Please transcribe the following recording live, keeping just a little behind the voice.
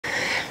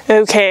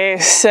Okay,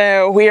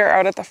 so we are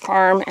out at the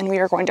farm and we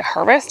are going to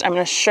harvest. I'm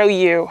going to show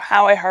you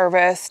how I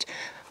harvest,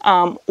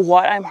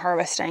 what I'm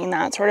harvesting,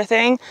 that sort of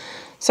thing.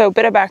 So a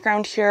bit of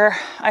background here.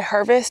 I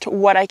harvest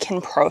what I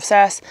can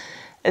process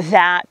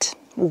that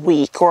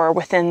week or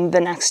within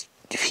the next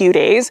few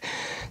days.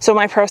 So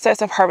my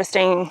process of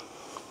harvesting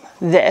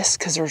this,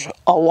 because there's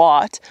a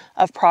lot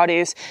of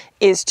produce,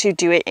 is to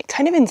do it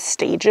kind of in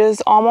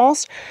stages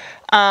almost.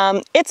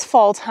 It's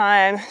fall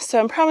time, so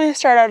I'm probably gonna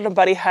start out in a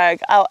buddy hug.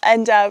 I'll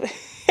end up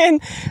in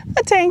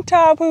a tank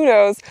top, who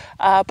knows?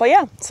 But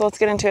yeah, so let's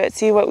get into it,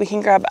 see what we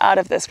can grab out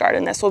of this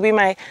garden. This will be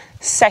my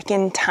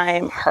second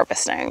time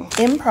harvesting.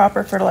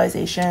 Improper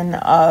fertilization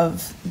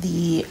of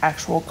the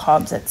actual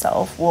cobs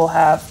itself will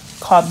have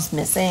cobs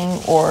missing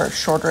or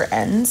shorter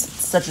ends,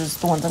 such as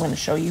the ones I'm going to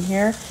show you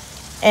here.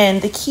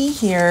 And the key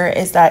here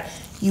is that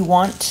you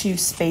want to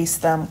space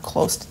them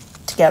close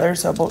together,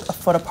 so about a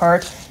foot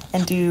apart,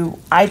 and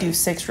I do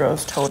 6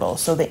 rows total.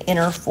 So the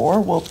inner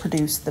 4 will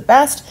produce the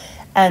best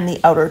and the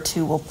outer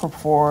 2 will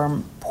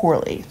perform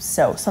poorly.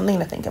 So something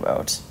to think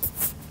about.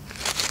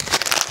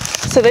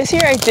 So this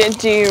year I did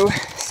do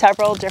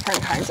several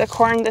different kinds of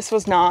corn. This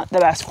was not the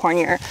best corn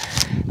year.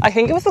 I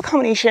think it was the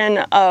combination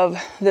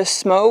of the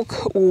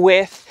smoke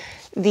with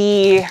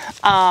the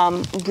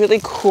really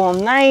cool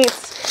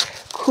nights,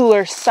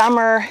 cooler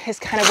summer is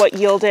kind of what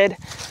yielded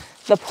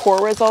the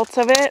poor results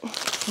of it.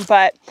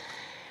 But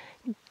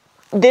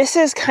this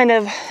is kind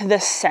of the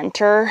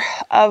center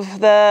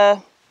of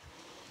the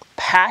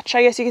patch,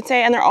 I guess you could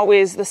say, and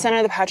the center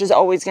of the patch is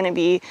always going to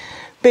be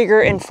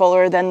bigger and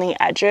fuller than the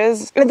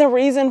edges. And the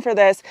reason for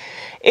this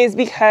is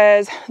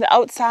because the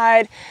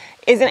outside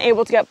isn't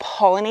able to get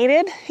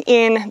pollinated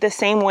in the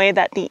same way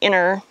that the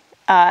inner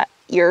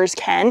ears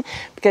can,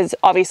 because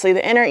obviously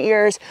the inner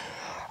ears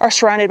are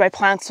surrounded by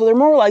plants, so they're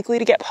more likely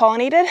to get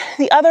pollinated.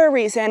 The other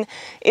reason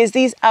is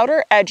these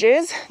outer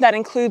edges, that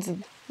includes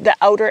the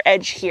outer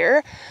edge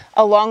here,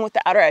 along with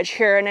the outer edge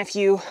here. And if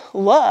you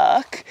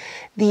look,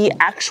 the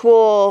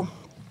actual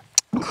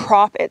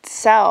crop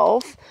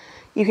itself,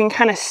 you can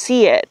kind of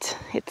see it.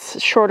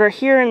 It's shorter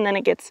here and then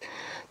it gets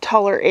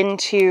taller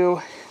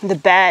into the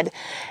bed.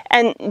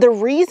 And the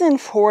reason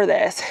for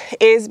this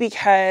is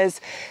because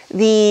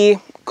the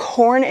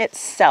corn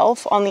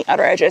itself on the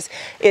outer edges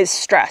is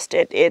stressed.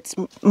 It's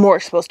more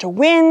exposed to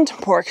wind,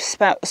 more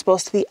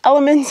exposed to the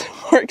elements,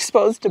 more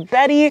exposed to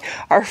Betty,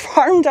 our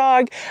farm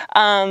dog.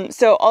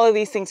 So all of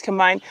these things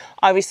combined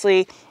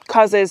obviously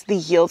causes the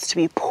yields to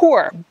be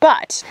poor.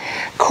 But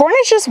corn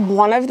is just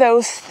one of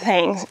those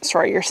things.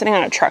 Sorry, you're sitting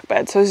on a truck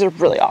bed, so these are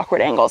really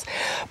awkward angles.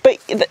 But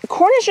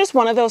corn is just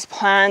one of those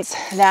plants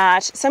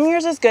that some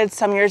years is good,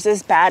 some years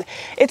is bad.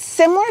 It's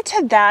similar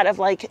to that of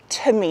like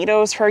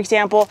tomatoes, for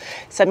example.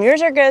 Some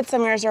years are good,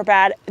 some years are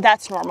bad.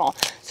 That's normal.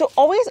 So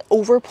always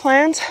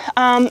overplant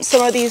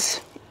some of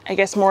these, I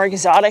guess, more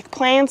exotic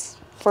plants,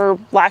 for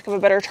lack of a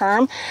better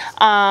term,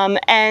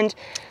 and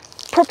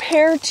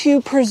prepare to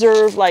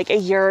preserve like a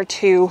year or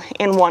two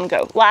in one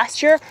go.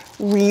 Last year,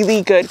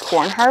 really good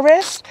corn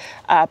harvest.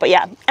 But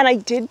yeah, and I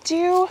did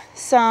do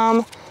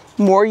some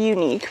more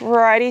unique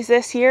varieties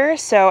this year.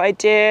 So I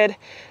did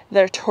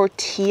the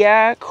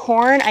tortilla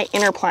corn. I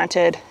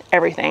interplanted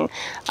everything.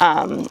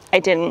 I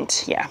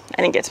didn't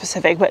get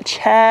specific, but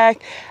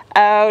check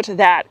out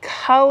that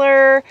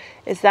color.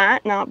 Is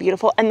that not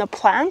beautiful? And the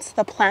plants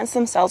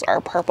themselves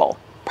are purple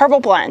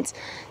plants.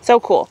 So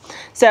cool.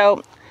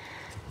 So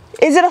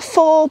is it a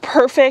full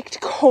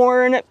perfect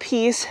corn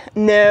piece?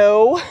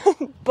 No,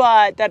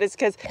 but that is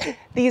because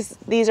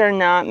these are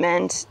not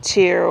meant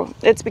to,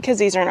 it's because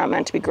these are not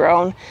meant to be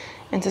grown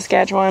in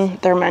Saskatchewan.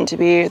 They're meant to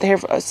be, they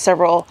have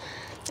several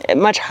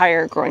much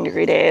higher growing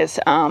degree days,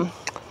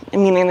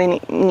 meaning they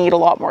need a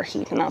lot more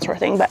heat and that sort of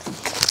thing, but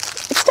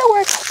it still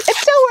works. It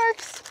still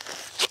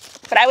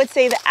works. But I would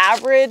say the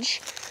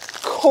average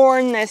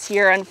corn this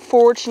year,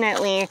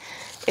 unfortunately,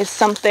 is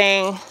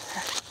something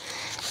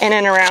in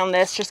and around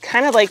this, just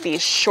kind of like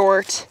these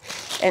short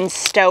and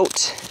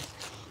stout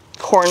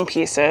corn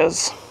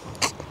pieces.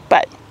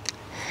 But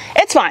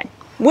it's fine.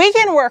 We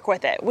can work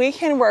with it. We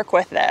can work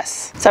with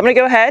this. So I'm gonna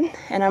go ahead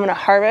and I'm gonna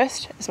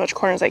harvest as much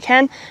corn as I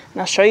can, and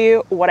I'll show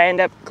you what I end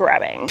up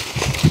grabbing.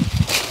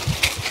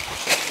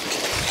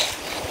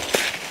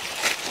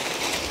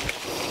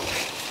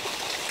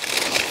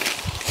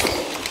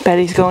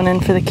 Betty's going in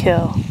for the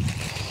kill.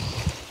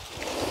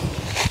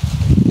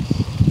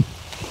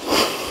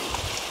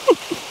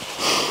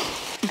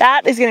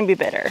 That is going to be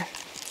bitter.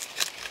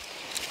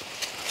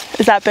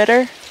 Is that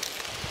bitter?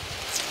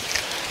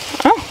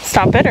 Oh, it's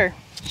not bitter.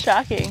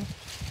 Shocking.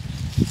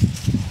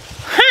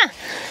 Huh.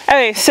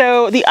 Okay,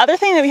 so the other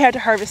thing that we had to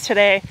harvest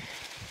today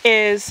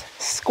is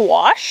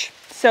squash.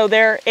 So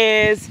there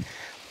is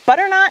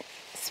butternut,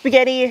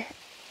 spaghetti,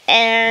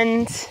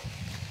 and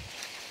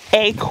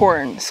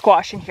acorn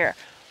squash in here.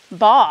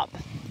 Bob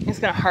is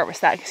going to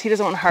harvest that because he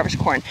doesn't want to harvest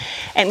corn.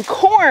 And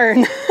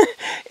corn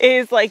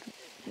is like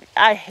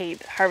I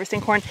hate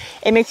harvesting corn.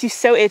 It makes you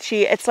so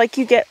itchy. It's like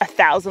you get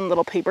 1,000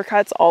 little paper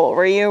cuts all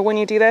over you when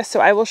you do this. So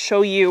I will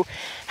show you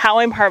how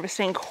I'm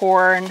harvesting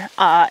corn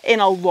in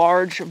a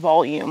large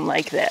volume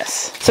like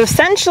this. So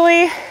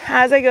essentially,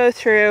 as I go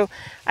through,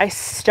 I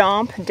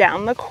stomp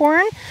down the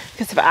corn,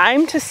 because if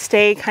I'm to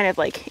stay kind of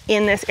like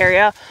in this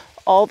area,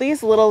 all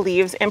these little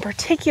leaves, in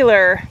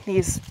particular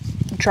these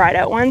dried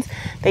out ones,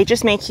 they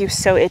just make you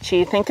so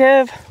itchy. Think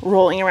of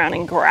rolling around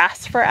in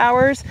grass for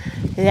hours.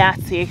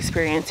 That's the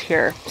experience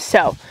here.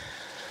 So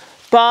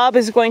Bob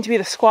is going to be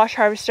the squash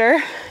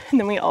harvester, and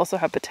then we also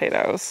have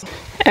potatoes.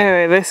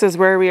 Anyway, this is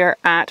where we are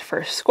at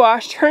for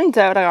squash. Turns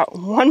out I got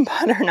one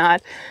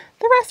butternut.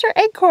 The rest are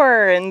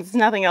acorns,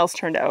 nothing else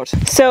turned out.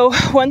 So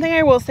one thing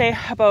I will say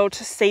about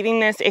saving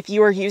this, if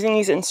you are using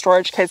these in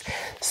storage, because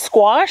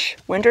squash,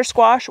 winter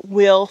squash,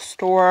 will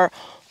store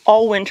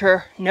all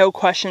winter, no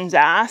questions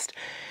asked,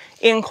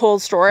 in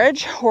cold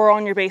storage or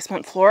on your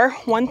basement floor.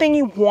 One thing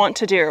you want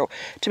to do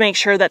to make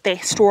sure that they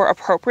store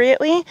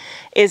appropriately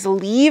is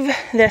leave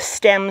the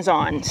stems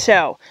on.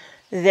 So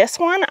this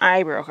one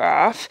I broke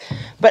off,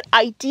 but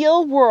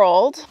ideal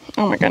world,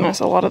 oh my goodness,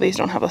 a lot of these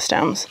don't have the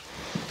stems.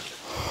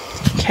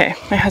 Okay,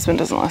 my husband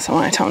doesn't listen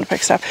when I tell him to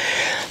pick stuff.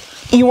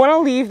 You want to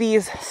leave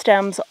these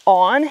stems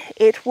on.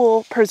 It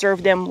will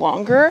preserve them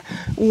longer.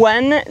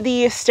 When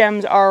the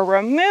stems are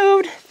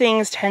removed,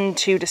 things tend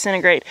to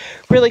disintegrate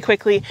really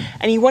quickly,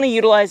 and you want to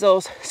utilize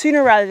those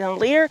sooner rather than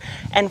later.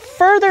 And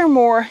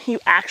furthermore,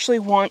 you actually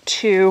want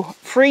to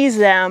freeze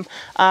them,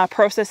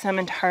 process them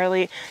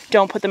entirely.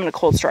 Don't put them in a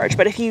cold storage.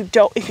 But if you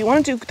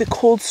want to do the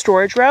cold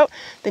storage route,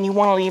 then you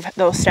want to leave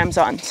those stems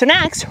on. So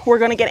next, we're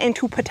going to get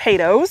into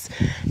potatoes.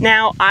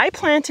 Now, I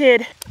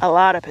planted a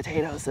lot of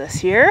potatoes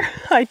this year.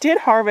 I did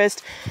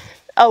harvest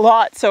a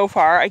lot so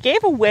far. I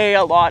gave away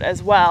a lot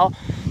as well,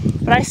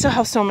 but I still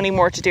have so many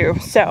more to do.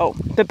 So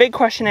the big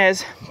question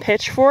is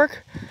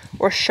pitchfork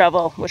or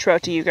shovel. Which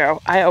route do you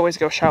go? I always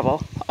go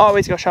shovel.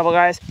 Always go shovel,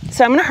 guys.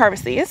 So I'm gonna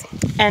harvest these,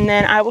 and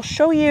then I will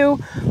show you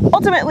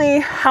ultimately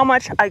how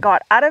much I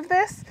got out of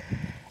this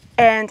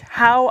and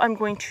how I'm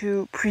going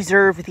to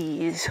preserve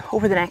these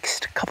over the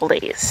next couple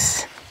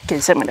days.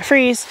 Because I'm gonna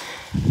freeze.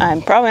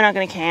 I'm probably not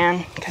gonna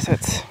can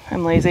because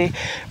I'm lazy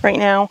right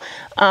now.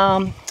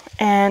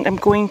 And I'm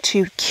going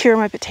to cure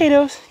my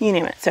potatoes, you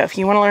name it. So if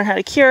you want to learn how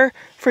to cure,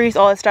 freeze,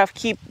 all that stuff,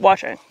 keep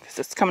watching because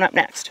it's coming up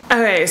next.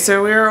 Okay,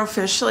 so we're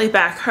officially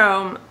back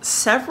home.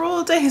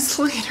 Several days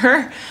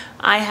later,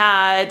 I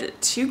had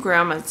 2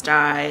 grandmas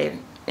die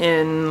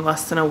in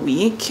less than a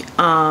week.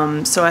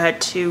 So I had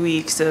 2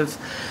 weeks of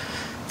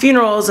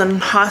funerals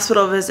and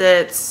hospital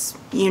visits,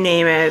 you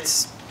name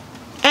it.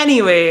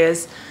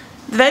 Anyways,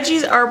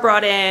 veggies are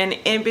brought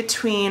in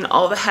between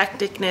all the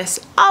hecticness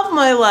of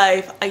my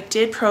life. I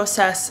did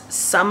process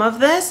some of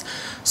this.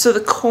 So the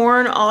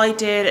corn, all I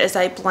did is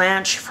I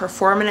blanched for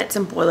 4 minutes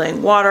in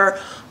boiling water,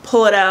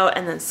 pull it out,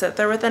 and then sit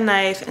there with a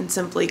knife and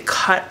simply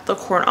cut the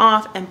corn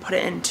off and put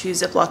it into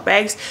Ziploc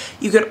bags.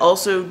 You could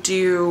also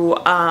do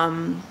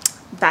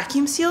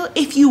vacuum seal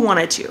if you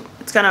wanted to.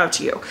 It's kind of up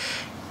to you.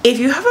 If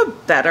you have a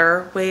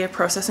better way of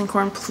processing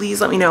corn,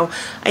 please let me know.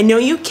 I know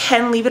you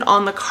can leave it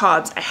on the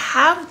cobs. I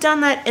have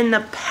done that in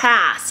the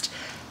past.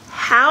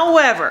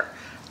 However,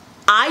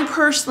 I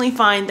personally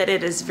find that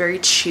it is very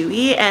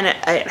chewy, and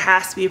it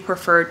has to be a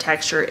preferred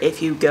texture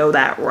if you go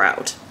that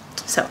route.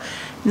 So,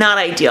 not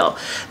ideal.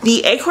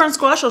 The acorn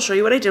squash, I'll show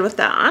you what I did with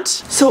that.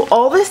 So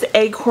all this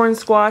acorn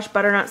squash,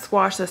 butternut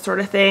squash, this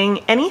sort of thing,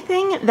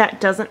 anything that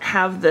doesn't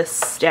have the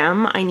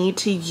stem, I need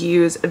to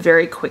use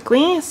very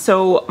quickly.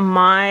 So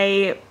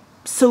my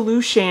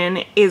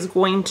solution is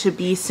going to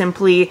be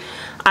simply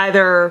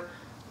either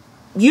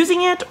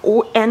using it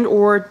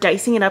or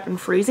dicing it up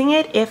and freezing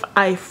it. If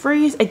I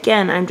freeze,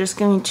 again, I'm just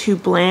going to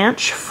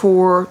blanch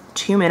for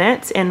 2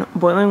 minutes in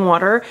boiling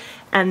water,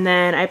 and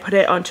then I put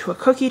it onto a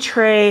cookie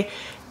tray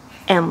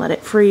and let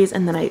it freeze,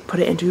 and then I put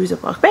it into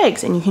Ziploc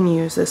bags. And you can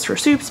use this for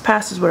soups,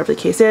 pastas, whatever the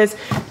case is,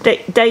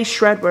 dice,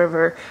 shred,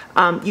 whatever.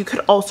 You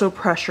could also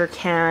pressure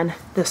can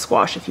the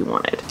squash if you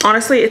wanted.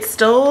 Honestly, it's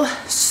still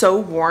so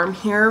warm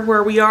here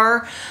where we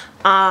are.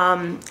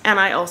 And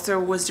I also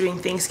was doing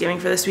Thanksgiving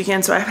for this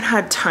weekend, so I haven't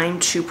had time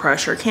to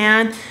pressure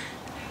can.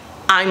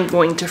 I'm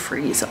going to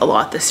freeze a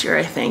lot this year,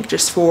 I think,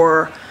 just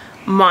for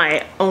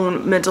my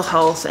own mental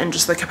health and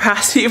just the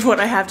capacity of what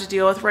I have to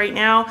deal with right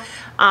now.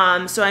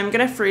 So I'm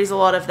gonna freeze a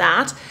lot of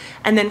that.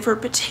 And then for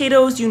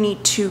potatoes, you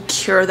need to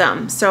cure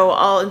them. So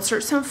I'll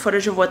insert some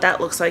footage of what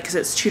that looks like because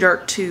it's too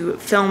dark to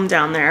film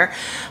down there.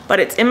 But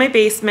it's in my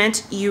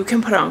basement. You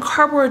can put it on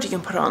cardboard, you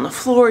can put it on the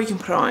floor, you can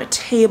put it on a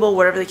table,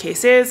 whatever the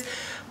case is.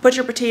 Put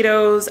your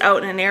potatoes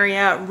out in an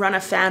area, run a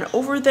fan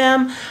over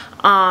them,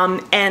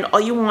 and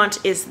all you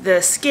want is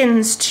the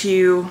skins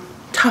to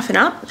toughen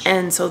up,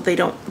 and so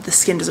the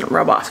skin doesn't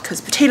rub off, because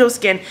potato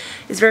skin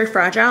is very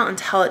fragile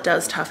until it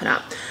does toughen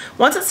up.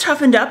 Once it's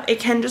toughened up, it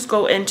can just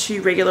go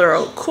into regular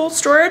cold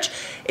storage.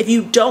 If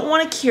you don't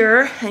want to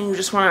cure and you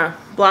just want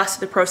to blast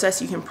through the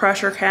process, you can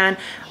pressure can.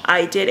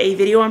 I did a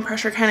video on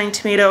pressure canning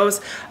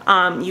tomatoes.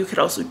 You could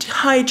also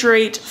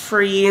dehydrate,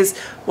 freeze,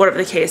 whatever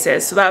the case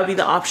is. So that would be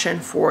the option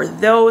for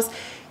those.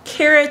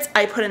 Carrots,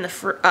 I put in the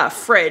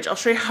fridge. I'll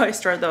show you how I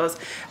store those.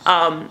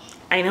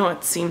 I know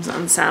it seems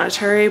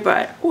unsanitary,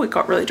 but oh, it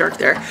got really dark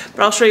there.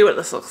 But I'll show you what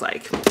this looks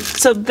like.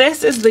 So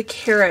this is the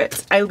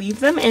carrots. I leave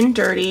them in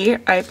dirty.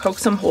 I poke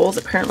some holes,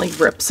 apparently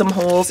rip some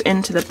holes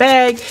into the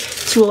bag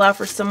to allow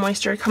for some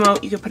moisture to come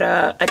out. You could put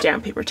a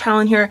damp paper towel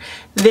in here.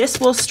 This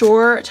will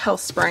store till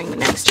spring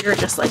next year,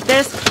 just like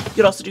this. You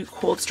could also do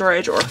cold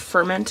storage or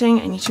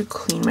fermenting. I need to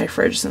clean my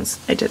fridge since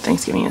I did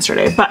Thanksgiving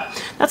yesterday, but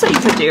that's what you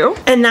could do.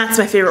 And that's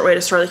my favorite way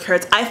to store the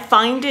carrots. I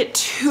find it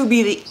to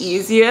be the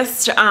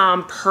easiest,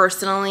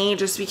 personally,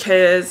 just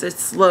because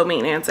it's low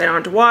maintenance. I don't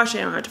have to wash, I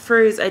don't have to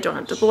freeze, I don't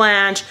have to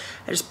blanch.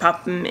 I just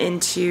pop them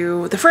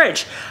into the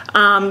fridge.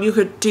 You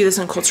could do this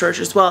in cold storage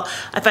as well.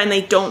 I find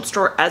they don't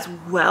store as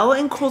well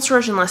in cold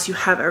storage unless you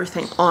have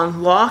everything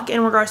on lock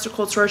in regards to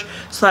cold storage.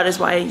 So that is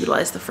why I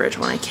utilize the fridge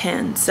when I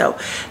can. So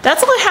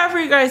that's all I have for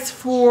you guys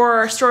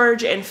for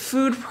storage and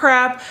food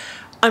prep.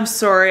 I'm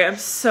sorry,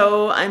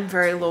 I'm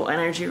very low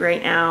energy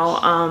right now.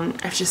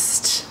 I've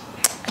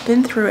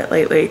been through it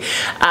lately.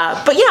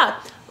 But yeah,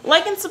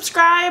 like and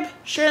subscribe,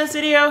 share this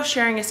video.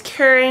 Sharing is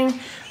caring.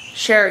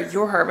 Share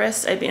your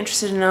harvest. I'd be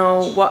interested to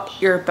know what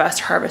your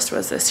best harvest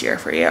was this year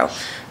for you.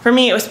 For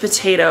me, it was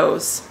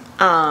potatoes.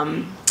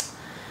 Everything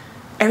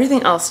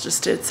else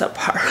just did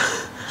subpar.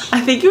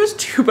 I think it was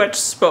too much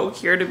smoke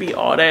here, to be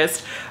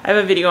honest. I have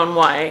a video on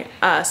why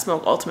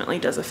smoke ultimately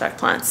does affect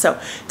plants. So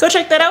go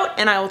check that out,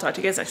 and I will talk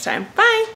to you guys next time. Bye!